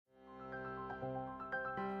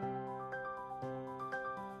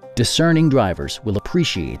Discerning drivers will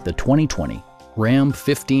appreciate the 2020 Ram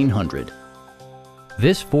 1500.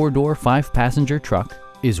 This 4-door, 5-passenger truck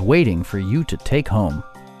is waiting for you to take home.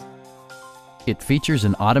 It features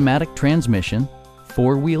an automatic transmission,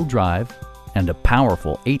 4-wheel drive, and a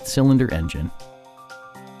powerful 8-cylinder engine.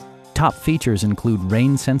 Top features include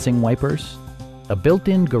rain-sensing wipers, a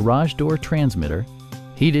built-in garage door transmitter,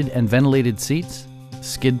 heated and ventilated seats,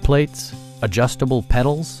 skid plates, adjustable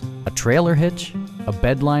pedals, a trailer hitch, a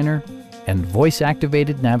bedliner, and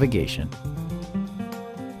voice-activated navigation.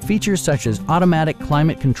 Features such as automatic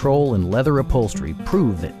climate control and leather upholstery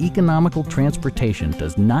prove that economical transportation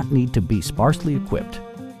does not need to be sparsely equipped.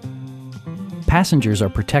 Passengers are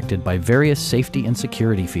protected by various safety and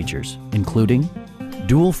security features, including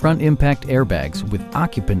dual front impact airbags with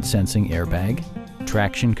occupant sensing airbag,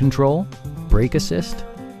 traction control, brake assist,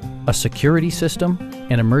 a security system,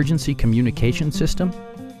 an emergency communication system,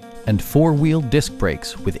 and 4-wheel disc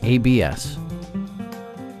brakes with ABS.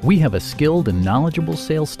 We have a skilled and knowledgeable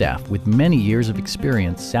sales staff with many years of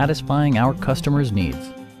experience satisfying our customers'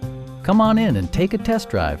 needs. Come on in and take a test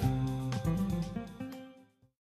drive.